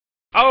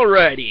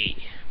Alrighty,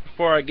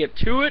 before I get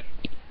to it,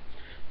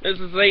 this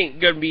ain't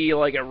gonna be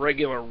like a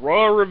regular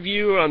Raw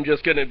review. I'm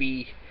just gonna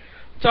be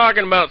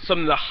talking about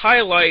some of the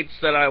highlights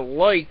that I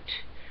liked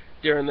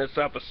during this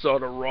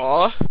episode of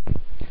Raw.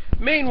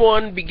 Main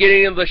one,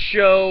 beginning of the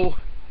show,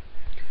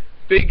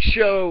 Big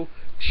Show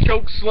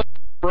chokeslam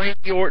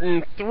Randy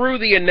Orton through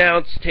the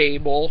announce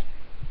table.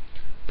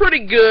 Pretty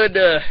good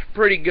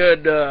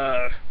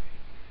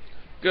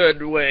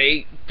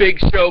way. Big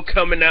Show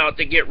coming out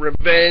to get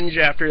revenge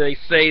after they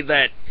say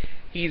that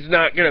he's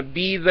not going to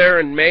be there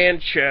in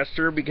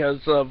Manchester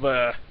because of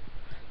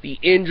the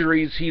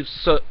injuries he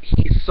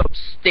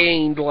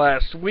sustained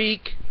last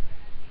week.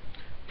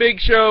 Big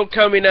Show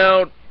coming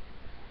out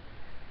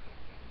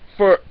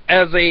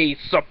as a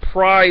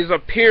surprise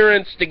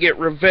appearance to get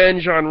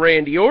revenge on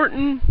Randy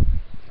Orton.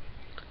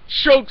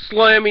 Choke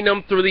slamming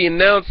him through the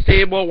announce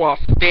table while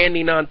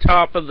standing on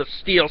top of the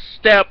steel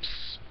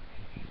steps.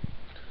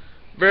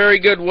 Very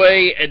good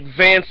way,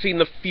 advancing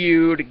the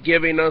feud,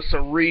 giving us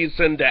a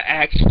reason to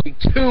actually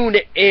tune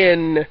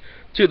in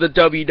to the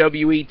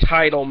WWE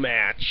title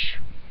match.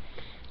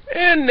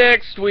 And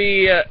next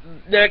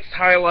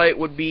highlight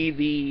would be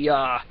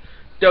the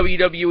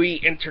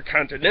WWE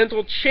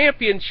Intercontinental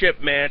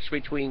Championship match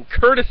between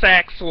Curtis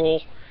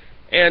Axel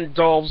and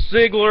Dolph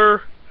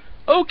Ziggler.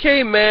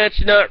 Okay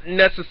match, not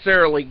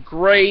necessarily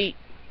great,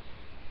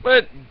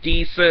 but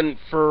decent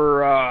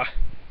for a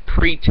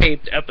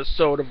pre-taped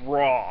episode of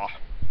Raw.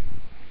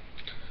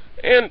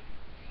 And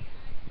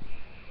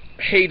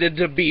hated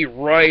to be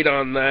right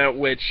on that,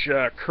 which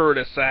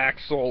Curtis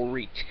Axel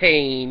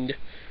retained,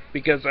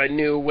 because I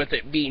knew with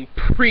it being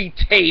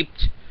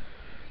pre-taped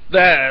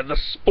that the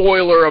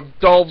spoiler of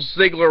Dolph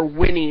Ziggler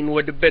winning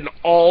would have been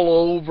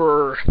all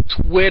over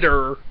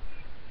Twitter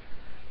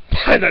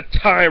by the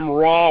time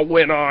Raw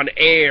went on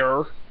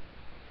air.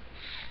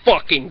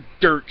 Fucking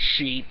dirt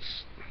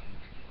sheets.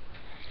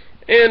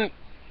 And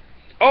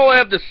all I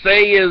have to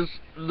say is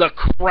the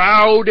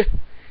crowd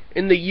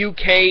in the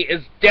UK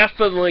is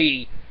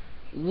definitely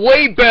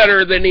way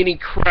better than any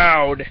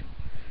crowd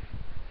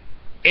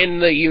in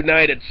the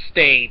United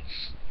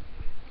States.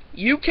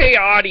 UK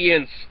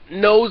audience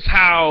knows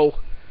how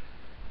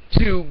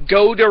to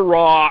go to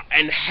Raw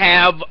and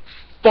have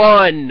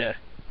fun.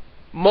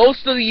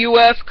 Most of the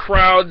US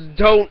crowds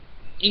don't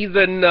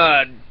even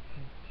know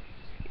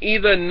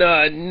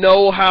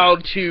how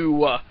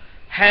to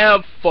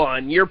have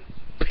fun. You're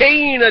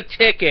paying a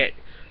ticket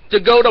to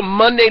go to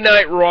Monday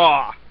Night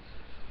Raw.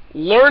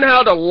 Learn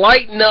how to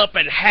lighten up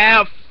and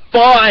have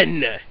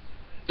fun.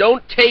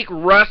 Don't take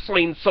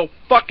wrestling so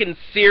fucking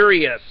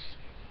serious.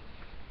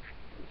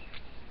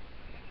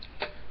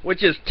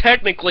 Which is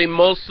technically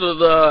most of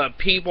the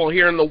people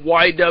here in the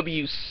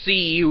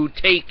YWC who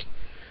take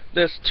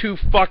this too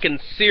fucking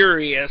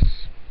serious.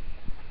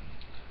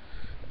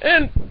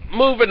 And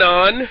moving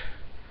on,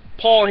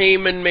 Paul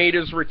Heyman made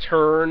his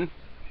return.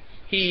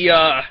 He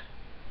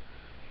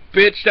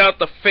bitched out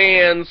the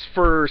fans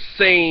for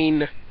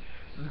saying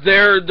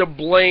they're to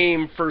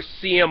blame for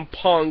CM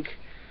Punk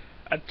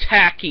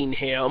attacking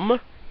him.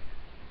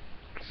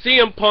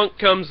 CM Punk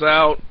comes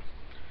out,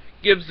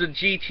 gives the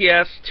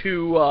GTS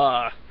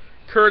to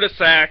Curtis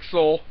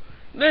Axel,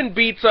 then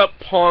beats up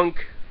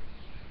Punk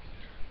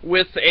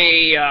with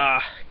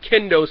a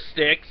kendo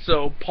stick,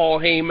 so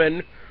Paul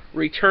Heyman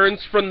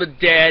returns from the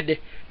dead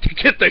to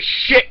get the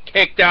shit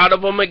kicked out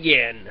of him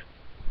again.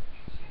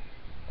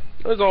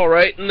 It was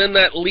alright, and then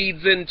that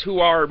leads into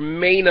our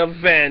main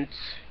event,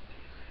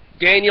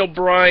 Daniel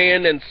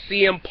Bryan and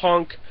CM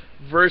Punk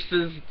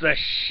versus The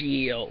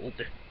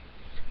Shield.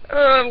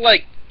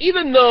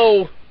 Even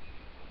though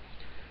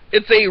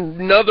it's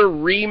another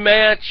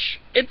rematch,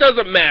 it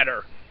doesn't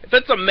matter. If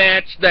it's a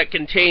match that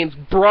contains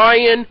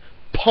Bryan,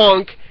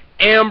 Punk,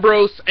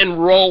 Ambrose,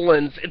 and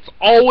Rollins, it's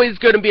always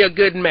going to be a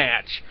good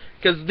match,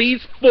 because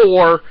these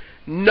four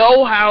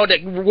know how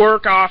to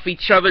work off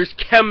each other's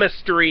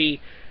chemistry,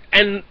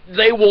 and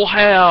they will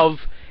have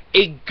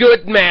a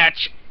good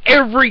match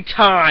every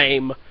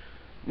time,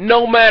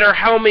 no matter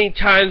how many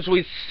times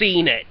we've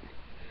seen it.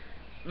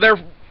 They're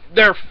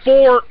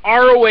four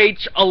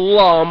ROH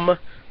alum,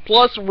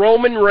 plus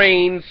Roman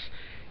Reigns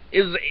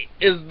is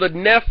the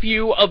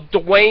nephew of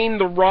Dwayne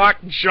 "The Rock"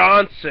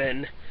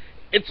 Johnson.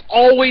 It's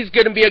always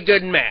going to be a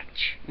good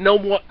match,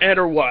 no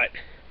matter what.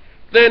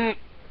 Then,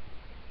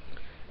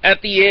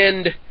 at the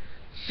end,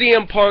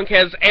 CM Punk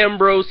has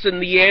Ambrose in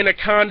the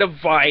Anaconda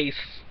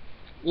Vice.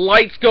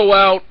 Lights go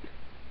out,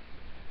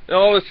 and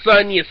all of a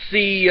sudden you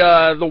see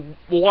the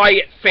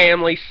Wyatt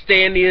family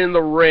standing in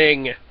the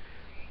ring.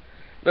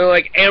 They're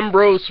like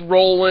Ambrose,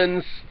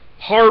 Rollins,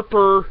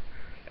 Harper,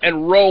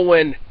 and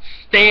Rowan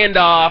stand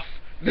off.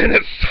 Then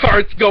it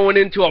starts going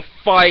into a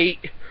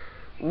fight.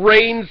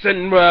 Reigns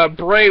and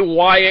Bray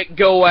Wyatt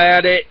go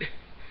at it.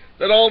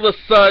 Then all of a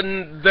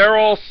sudden, they're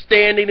all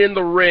standing in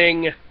the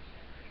ring.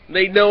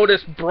 They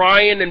notice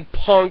Bryan and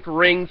Punk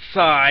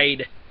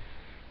ringside.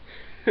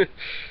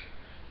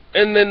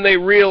 And then they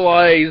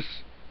realize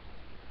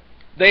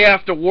they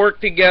have to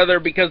work together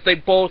because they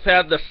both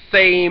have the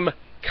same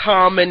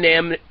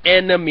common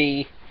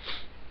enemy.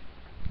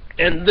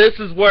 And this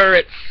is where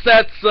it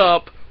sets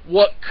up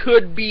what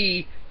could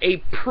be a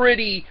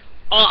pretty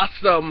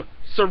awesome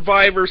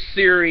Survivor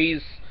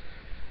Series,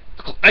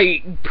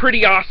 a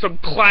pretty awesome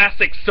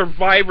classic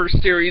Survivor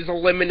Series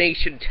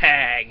elimination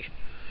tag.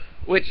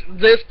 Which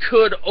this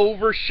could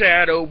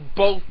overshadow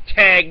both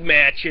tag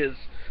matches,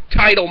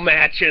 title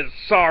matches,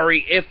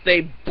 sorry, if they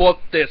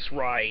book this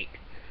right.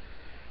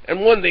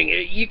 And one thing,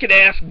 you can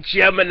ask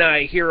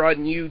Gemini here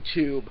on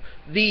YouTube,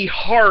 the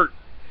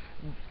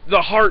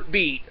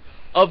heartbeat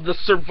of the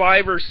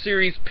Survivor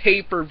Series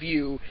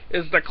pay-per-view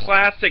is the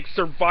classic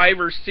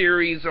Survivor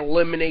Series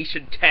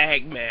elimination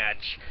tag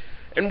match.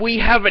 And we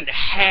haven't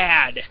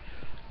had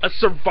a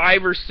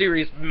Survivor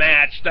Series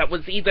match that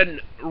was even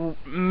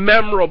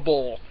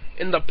memorable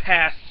in the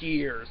past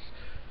years.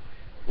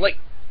 Like,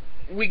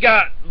 we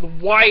got the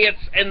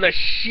Wyatts and the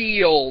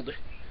Shield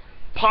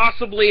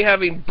possibly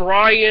having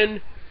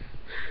Bryan,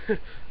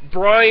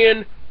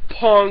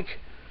 Punk,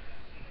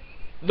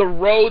 the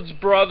Rhodes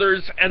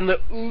Brothers, and the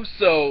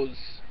Usos,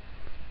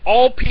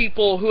 all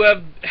people who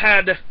have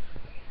had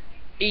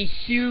a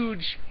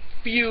huge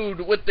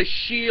feud with the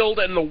Shield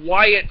and the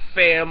Wyatt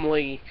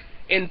family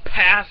in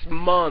past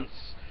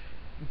months.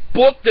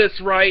 Book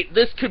this right,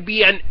 this could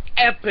be an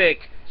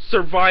epic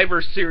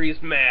Survivor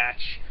Series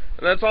match.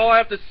 And that's all I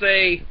have to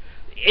say.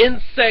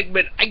 In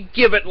segment, I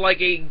give it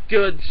like a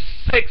good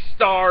 6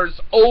 stars.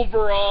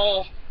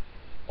 Overall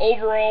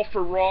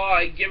for Raw,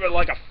 I give it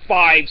like a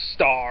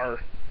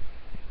 5-star.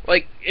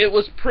 Like, it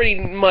was pretty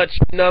much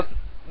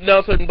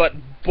nothing but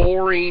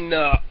boring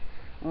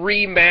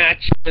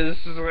rematches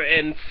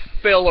and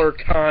filler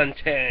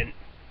content.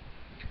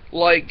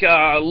 Like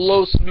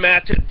Los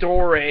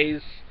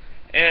Matadores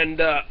and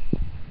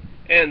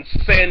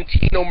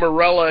Santino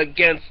Marella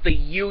against the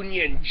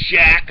Union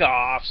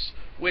Jackoffs,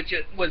 which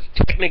it was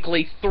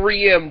technically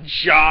 3M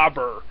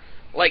Jobber.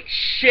 Like,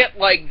 shit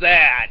like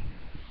that.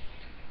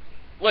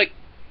 Like,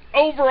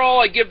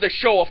 overall, I give the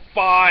show a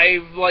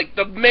 5. Like,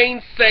 the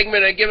main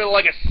segment, I give it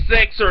like a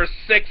 6 or a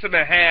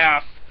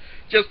 6.5,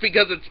 just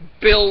because it's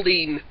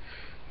building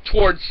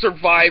towards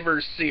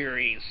Survivor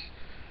Series.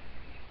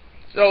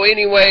 So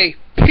anyway,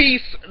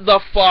 peace the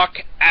fuck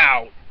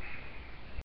out.